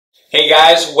Hey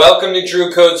guys, welcome to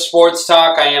Drew Code Sports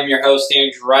Talk. I am your host,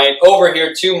 Andrew Wright. Over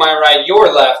here to my right,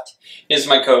 your left, is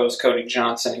my co-host, Cody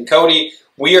Johnson. And Cody,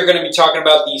 we are going to be talking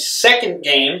about the second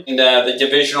game in the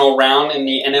divisional round in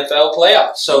the NFL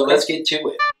playoffs. So let's get to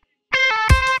it.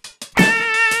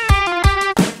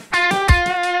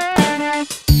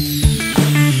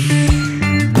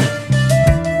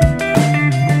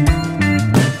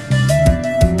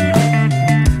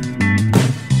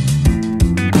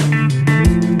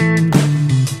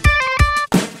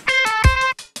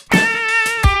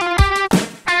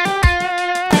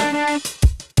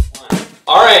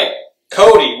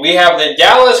 Cody, we have the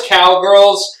Dallas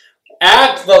Cowgirls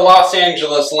at the Los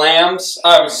Angeles Lambs.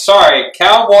 I'm sorry,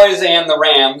 Cowboys and the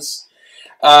Rams.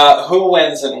 Who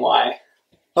wins and why?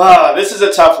 This is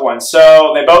a tough one.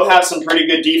 So they both have some pretty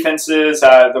good defenses.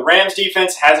 The Rams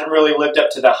defense hasn't really lived up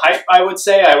to the hype, I would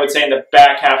say. I would say in the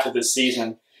back half of the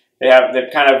season, they've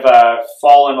kind of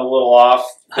fallen a little off.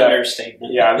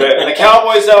 Understatement. Yeah, the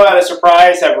Cowboys, though, at a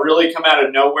surprise, have really come out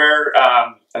of nowhere.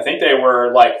 I think they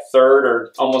were like third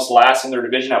or almost last in their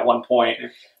division at one point,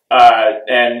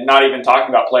 and not even talking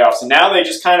about playoffs. And now they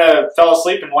just kind of fell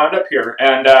asleep and wound up here.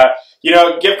 And, you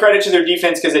know, give credit to their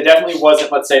defense because it definitely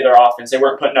wasn't, let's say, their offense. They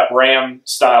weren't putting up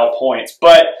Ram-style points.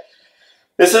 But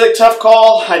this is a tough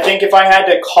call. I think if I had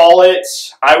to call it,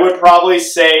 I would probably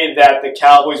say that the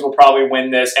Cowboys will probably win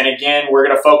this. And again, we're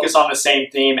going to focus on the same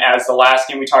theme as the last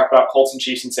game we talked about, Colts and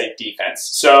Chiefs, and say defense.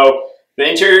 So the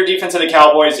interior defense of the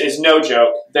Cowboys is no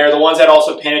joke. They're the ones that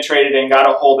also penetrated and got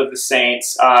a hold of the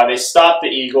Saints. They stopped the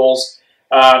Eagles.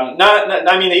 I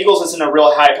mean, the Eagles isn't a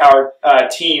real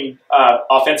high-powered team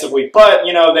offensively, but,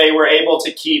 you know, they were able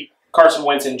to keep Carson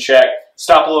Wentz in check,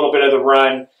 stop a little bit of the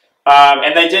run.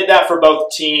 And they did that for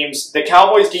both teams. The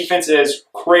Cowboys' defense is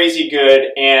crazy good,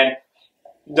 and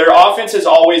their offense has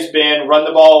always been run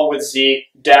the ball with Zeke.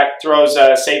 Dak throws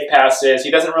safe passes.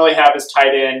 He doesn't really have his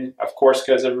tight end, of course,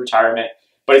 because of retirement.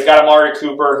 But he's got Amari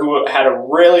Cooper, who had a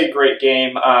really great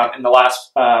game in the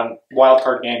last wild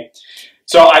card game.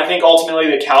 So I think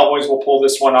ultimately the Cowboys will pull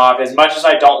this one off. As much as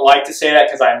I don't like to say that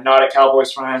because I'm not a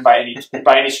Cowboys fan by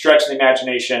any stretch of the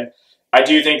imagination, I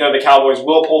do think, though, the Cowboys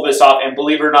will pull this off. And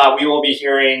believe it or not, we will be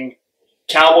hearing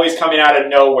Cowboys coming out of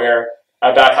nowhere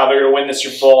about how they're going to win the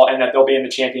Super Bowl and that they'll be in the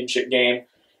championship game.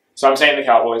 So I'm saying the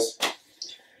Cowboys.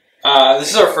 This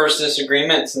is our first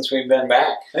disagreement since we've been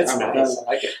back. That's nice. I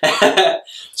like it.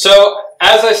 So,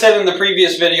 as I said in the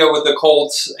previous video with the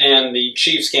Colts and the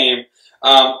Chiefs game,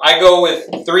 I go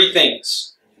with three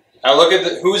things. I look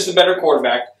at who's the better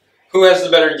quarterback, who has the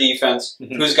better defense,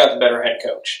 who's got the better head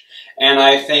coach. And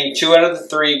I think 2 out of the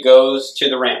 3 goes to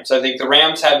the Rams. I think the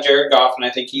Rams have Jared Goff, and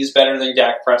I think he's better than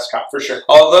Dak Prescott. For sure.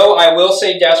 Although I will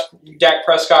say Dak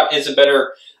Prescott is a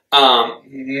better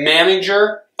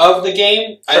manager of the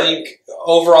game. Sure. I think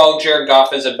overall Jared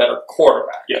Goff is a better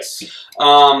quarterback. Yes.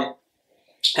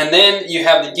 And then you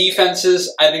have the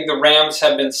defenses. I think the Rams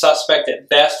have been suspect at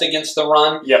best against the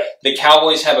run. Yep. The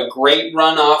Cowboys have a great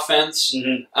run offense.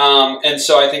 And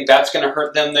so I think that's going to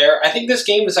hurt them there. I think this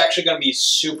game is actually going to be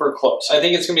super close. I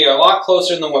think it's going to be a lot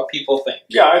closer than what people think.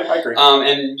 Yeah, I agree.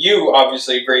 And you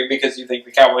obviously agree because you think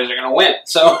the Cowboys are going to win.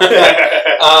 So,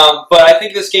 but I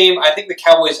think this game, I think the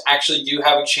Cowboys actually do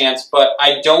have a chance, but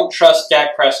I don't trust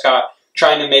Dak Prescott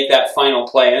trying to make that final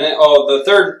play. And then,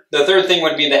 the third thing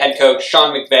would be the head coach,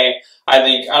 Sean McVay. I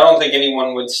don't think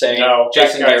anyone would say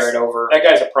Jason Garrett over. That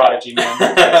guy's a prodigy,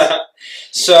 man.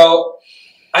 So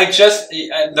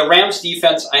the Rams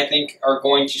defense, I think, are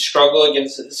going to struggle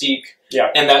against Zeke. Yeah.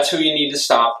 And that's who you need to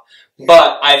stop.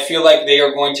 But I feel like they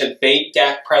are going to bait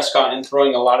Dak Prescott in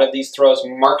throwing a lot of these throws.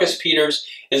 Marcus Peters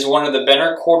is one of the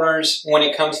better corners when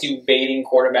it comes to baiting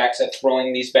quarterbacks at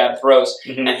throwing these bad throws,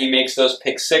 and he makes those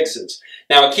pick sixes.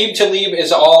 Now, Aqib Talib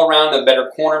is all around a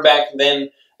better cornerback than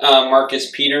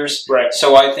Marcus Peters. Right.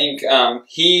 So I think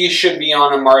he should be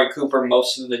on Amari Cooper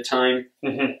most of the time.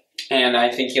 And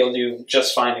I think he'll do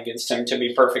just fine against him, to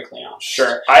be perfectly honest.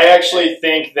 Sure. I actually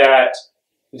think that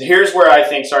here's where I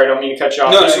think, sorry, I don't mean to cut you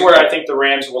off. This is where I think the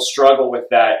Rams will struggle with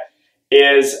that,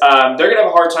 is they're going to have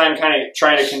a hard time kind of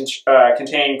trying to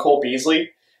contain Cole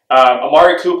Beasley.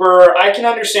 Amari Cooper, I can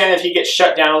understand if he gets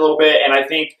shut down a little bit, and I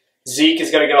think Zeke is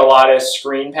going to get a lot of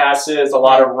screen passes, a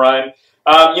lot of run.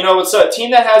 You know, it's a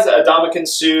team that has Ndamukong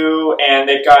Suh, and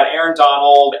they've got Aaron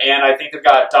Donald, and I think they've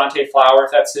got Dante Flower,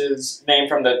 if that's his name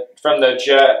from the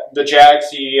Jags.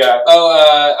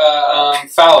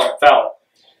 Fowler.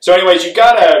 So anyways, you've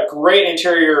got a great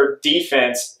interior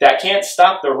defense that can't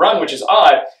stop the run, which is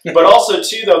odd. But also,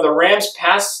 too, though, the Rams'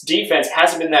 pass defense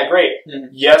hasn't been that great.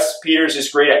 Yes, Peters is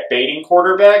great at baiting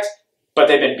quarterbacks, but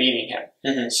they've been beating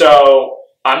him. So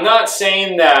I'm not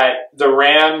saying that the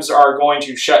Rams are going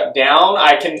to shut down.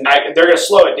 They're going to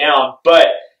slow it down, but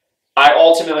I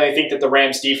ultimately think that the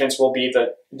Rams defense will be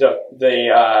the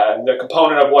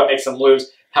component of what makes them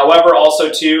lose. However, also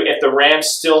too, if the Rams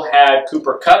still had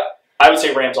Cooper Kupp, I would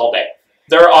say Rams all day.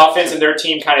 Their offense and their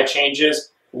team kind of changes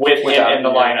with him in the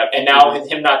lineup. And now with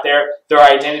him not there, their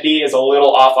identity is a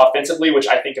little off offensively, which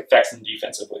I think affects them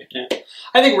defensively. Yeah.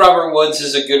 I think Robert Woods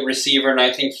is a good receiver, and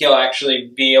I think he'll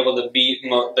actually be able to beat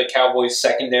the Cowboys'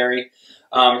 secondary.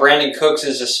 Brandon Cooks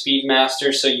is a speed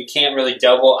master, so you can't really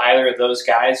double either of those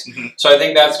guys. So I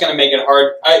think that's going to make it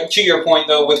hard. To your point,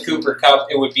 though, with Cooper Kupp,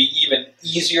 it would be even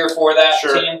easier for that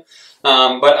team.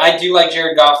 But I do like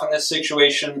Jared Goff in this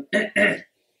situation.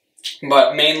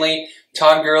 But mainly,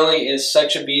 Todd Gurley is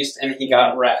such a beast, and he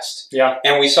got rest. Yeah.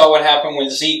 And we saw what happened when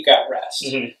Zeke got rest.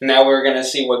 Now we're going to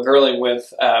see what Gurley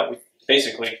with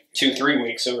basically 2-3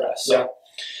 weeks of rest. So. Yeah.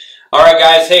 All right,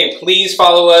 guys. Hey, please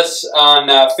follow us on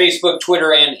Facebook,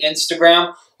 Twitter, and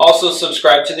Instagram. Also,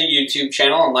 subscribe to the YouTube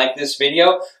channel and like this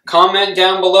video. Comment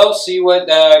down below. See what.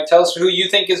 Tell us who you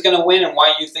think is going to win and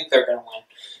why you think they're going to win.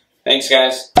 Thanks,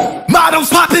 guys. Models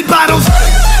popping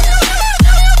bottles.